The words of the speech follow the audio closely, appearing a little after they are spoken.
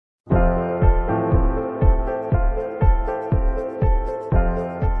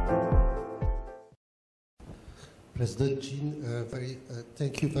President Jin,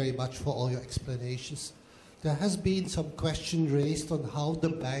 thank you very much for all your explanations. There has been some question raised on how the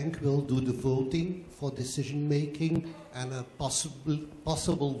bank will do the voting for decision making and a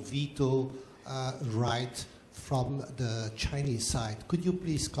possible veto right from the Chinese side. Could you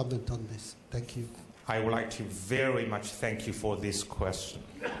please comment on this? Thank you. I would like to very much thank you for this question,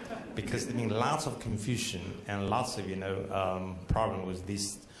 because there been lots of confusion and lots of problem with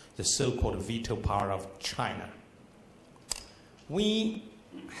this, the so-called veto power of China. We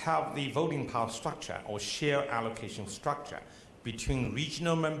have the voting power structure or share allocation structure between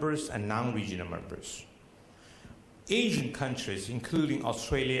regional members and non-regional members. Asian countries, including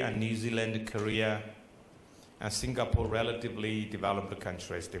Australia and New Zealand, Korea, and Singapore, relatively developed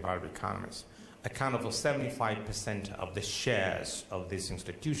countries, developed economies, account for 75% of the shares of this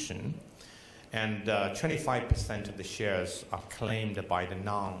institution, and 25% of the shares are claimed by the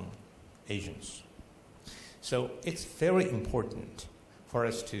non-Asians. So it's very important for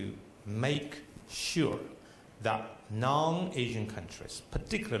us to make sure that non-Asian countries,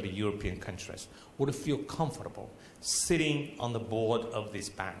 particularly European countries, would feel comfortable sitting on the board of this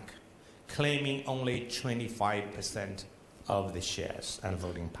bank, claiming only 25% of the shares and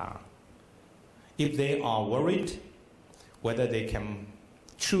voting power. If they are worried whether they can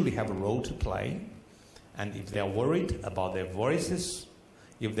truly have a role to play, and if they're worried about their voices,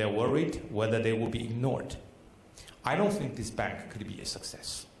 if they're worried whether they will be ignored, I don't think this bank could be a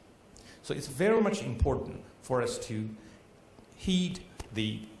success. So it's very much important for us to heed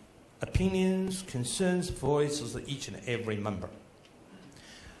the opinions, concerns, voices of each and every member.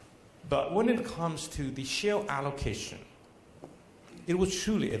 But when it comes to the share allocation, it was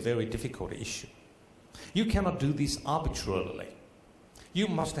truly a very difficult issue. You cannot do this arbitrarily. You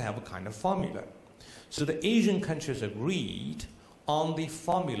must have a kind of formula. So the Asian countries agreed on the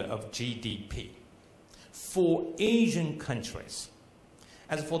formula of GDP for Asian countries.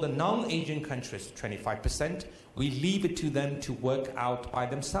 As for the non-Asian countries, 25%, we leave it to them to work out by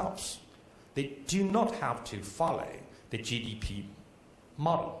themselves. They do not have to follow the GDP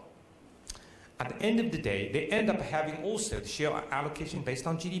model. At the end of the day, they end up having also the share allocation based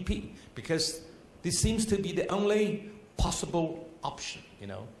on GDP, because this seems to be the only possible option,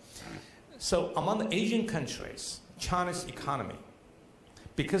 So among the Asian countries, China's economy,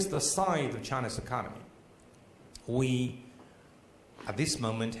 because the size of China's economy, we, at this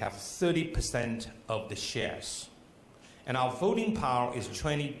moment, have 30% of the shares. And our voting power is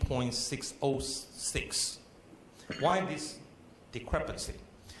 20.606. Why this discrepancy?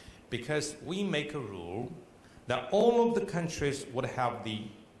 Because we make a rule that all of the countries would have the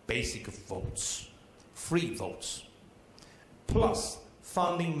basic votes, free votes, plus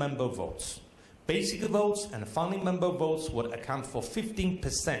founding member votes. Basic votes and founding member votes would account for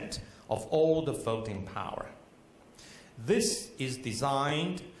 15% of all the voting power. This is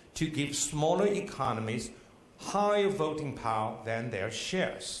designed to give smaller economies higher voting power than their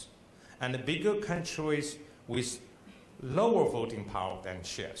shares, and the bigger countries with lower voting power than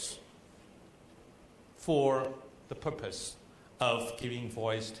shares, for the purpose of giving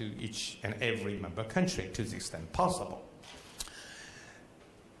voice to each and every member country to the extent possible.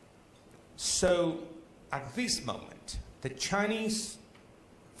 So at this moment, the Chinese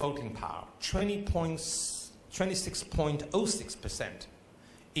voting power, 26.06%,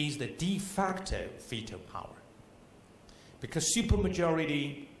 is the de facto veto power, because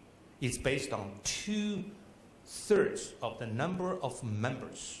supermajority is based on 2/3 of the number of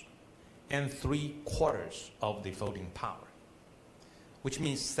members and 3/4 of the voting power, which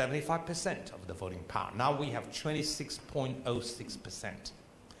means 75% of the voting power. Now we have 26.06%.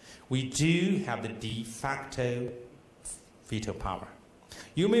 We do have the de facto veto power.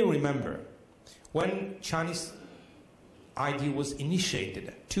 You may remember when Chinese idea was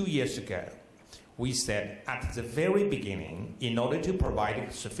initiated 2 years ago, we said at the very beginning, in order to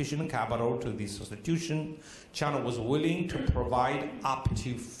provide sufficient capital to this institution, China was willing to provide up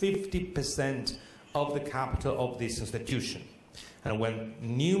to 50% of the capital of this institution. And when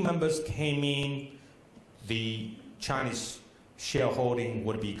new members came in, the Chinese shareholding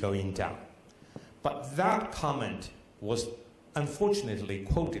would be going down. But that comment was unfortunately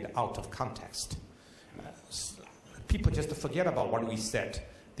quoted out of context. People just forget about what we said,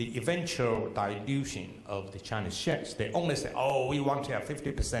 the eventual dilution of the Chinese shares. They only say, oh, we want to have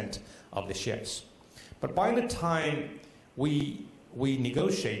 50% of the shares. But by the time we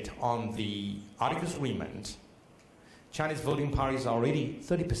negotiate on the Articles Agreement, Chinese voting power is already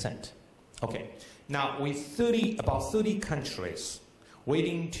 30%. Okay, now with about 30 countries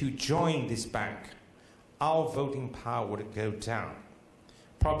waiting to join this bank, our voting power would go down,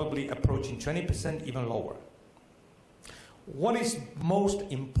 probably approaching 20%, even lower. What is most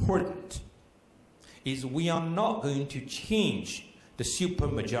important is we are not going to change the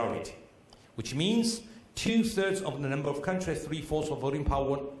supermajority, which means 2/3 of the number of countries, 3/4 of voting power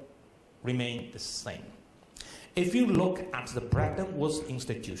would remain the same. If you look at the Bretton Woods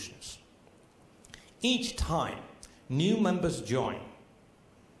institutions, each time new members join,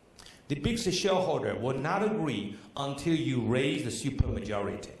 the biggest shareholder will not agree until you raise the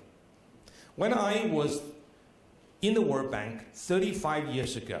supermajority. When I was in the World Bank 35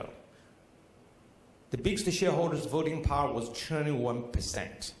 years ago, the biggest shareholder's voting power was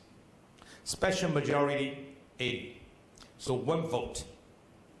 21%. Special majority, 80. So one vote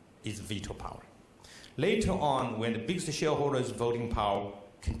is veto power. Later on, when the biggest shareholder's voting power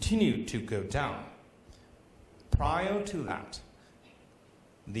continued to go down, prior to that,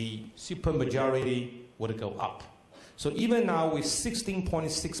 the supermajority would go up. So even now, with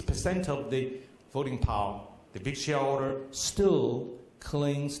 16.6% of the voting power, the big shareholder still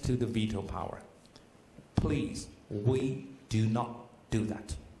clings to the veto power. Please, we do not do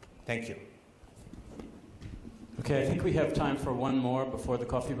that. Thank you. Okay, I think we have time for one more before the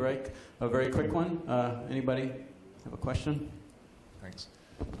coffee break. A very quick one. Anybody have a question? Thanks.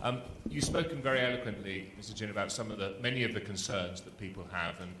 You've spoken very eloquently, Mr. Jin, about many of the concerns that people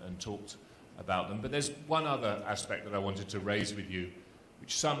have and talked about them. But there's one other aspect that I wanted to raise with you,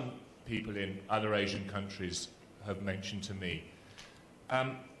 which some people in other Asian countries have mentioned to me.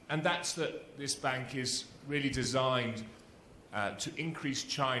 And that's that this bank is really designed to increase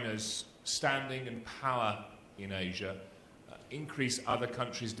China's standing and power in Asia, increase other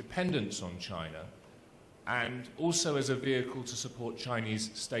countries' dependence on China, and also as a vehicle to support Chinese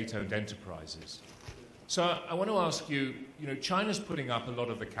state-owned enterprises. So I want to ask you, China's putting up a lot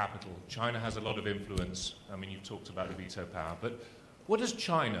of the capital. China has a lot of influence. I mean, you've talked about the veto power, but what does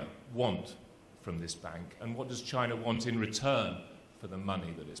China want from this bank, and what does China want in return for the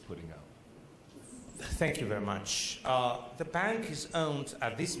money that it's putting out? Thank you very much. The bank is owned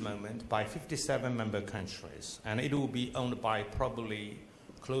at this moment by 57 member countries, and it will be owned by probably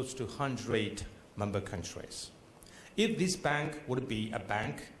close to 100 member countries. If this bank would be a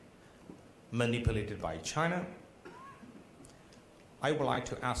bank manipulated by China, I would like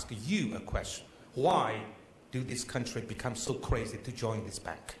to ask you a question. Why do this country become so crazy to join this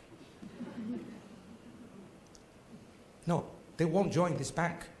bank? No, they won't join this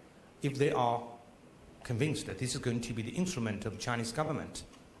bank if they are convinced that this is going to be the instrument of the Chinese government.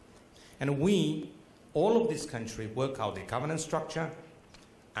 And we, all of this country, work out the governance structure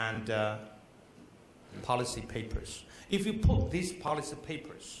and policy papers. If you put these policy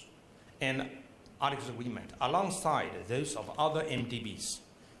papers and articles of agreement alongside those of other MDBs,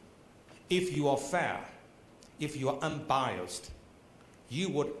 if you are fair, if you are unbiased, you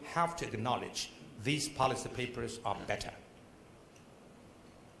would have to acknowledge these policy papers are better.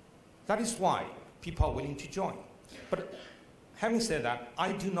 That is why people are willing to join. But having said that,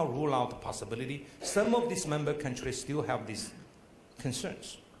 I do not rule out the possibility some of these member countries still have these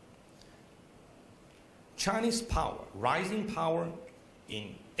concerns. Chinese power, rising power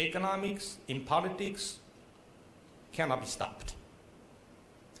in economics, in politics, cannot be stopped.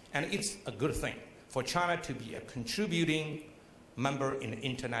 And it's a good thing for China to be a contributing member in the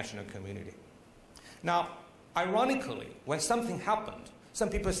international community. Now, ironically, when something happened, some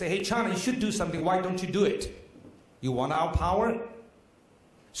people say, hey, China, you should do something. Why don't you do it? You want our power?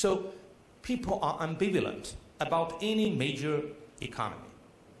 So people are ambivalent about any major economy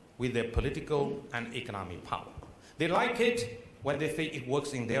with their political and economic power. They like it when they think it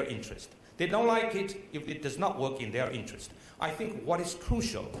works in their interest. They don't like it if it does not work in their interest. I think what is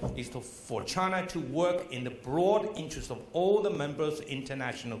crucial is for China to work in the broad interest of all the members of the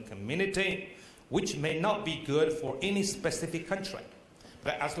international community, which may not be good for any specific country.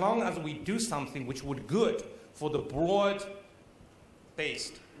 But as long as we do something which would be good for the broad-based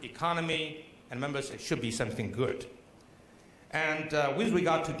economy and members, it should be something good. And with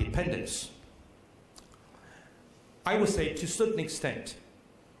regard to dependence, I would say to a certain extent,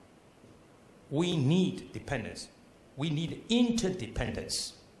 we need dependence. We need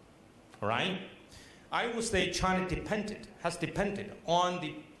interdependence, all right? I would say China has depended on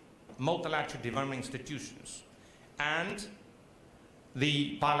the multilateral development institutions and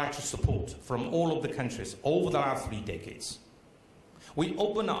the bilateral support from all of the countries over the last 3 decades. We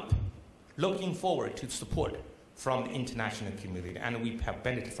open up, looking forward to support from the international community, and we have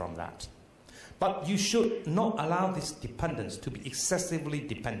benefited from that. But you should not allow this dependence to be excessively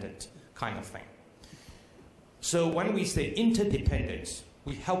dependent kind of thing. So when we say interdependence,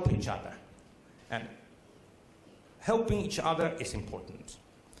 we help each other. And helping each other is important.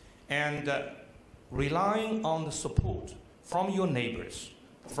 And relying on the support from your neighbors,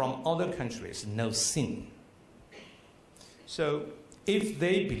 from other countries, no sin. So if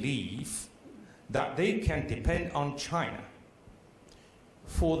they believe that they can depend on China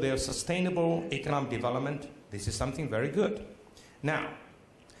for their sustainable economic development, this is something very good. Now,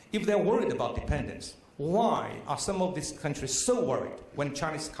 if they're worried about dependence, why are some of these countries so worried when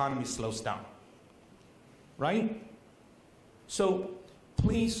China's economy slows down? Right? So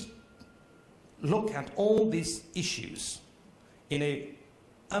please look at all these issues in an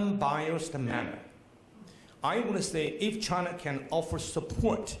unbiased manner. I would say if China can offer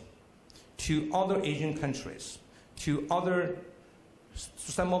support to other Asian countries, to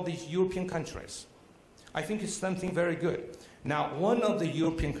some of these European countries, I think it's something very good. Now, one of the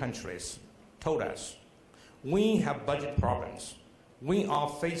European countries told us, we have budget problems. We are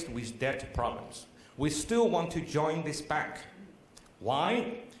faced with debt problems. We still want to join this bank.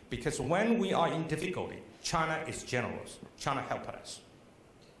 Why? Because when we are in difficulty, China is generous. China helped us.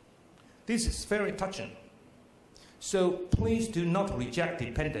 This is very touching. So please do not reject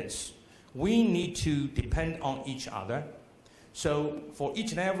dependence. We need to depend on each other. So for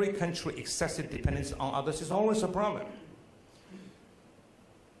each and every country, excessive dependence on others is always a problem.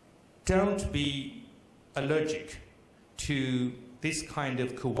 Don't be allergic to this kind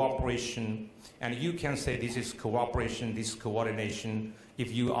of cooperation. And you can say this is cooperation, this is coordination,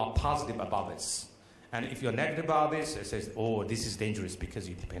 if you are positive about this. And if you're negative about this, it says, oh, this is dangerous because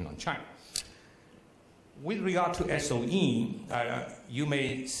you depend on China. With regard to SOE, you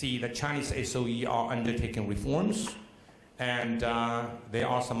may see that Chinese SOE are undertaking reforms. And there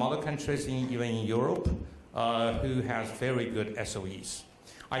are some other countries, even in Europe, who have very good SOEs.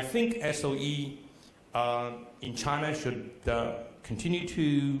 I think SOE in China should continue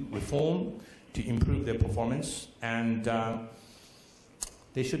to reform, to improve their performance, and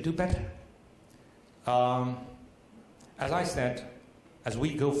they should do better. As I said, as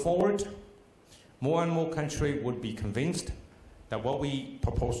we go forward, more and more countries would be convinced that what we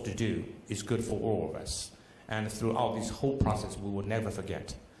propose to do is good for all of us. And throughout this whole process, we will never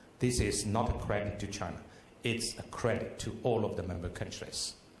forget, this is not a credit to China. It's a credit to all of the member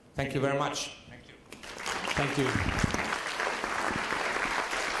countries. Thank you very much. Thank you.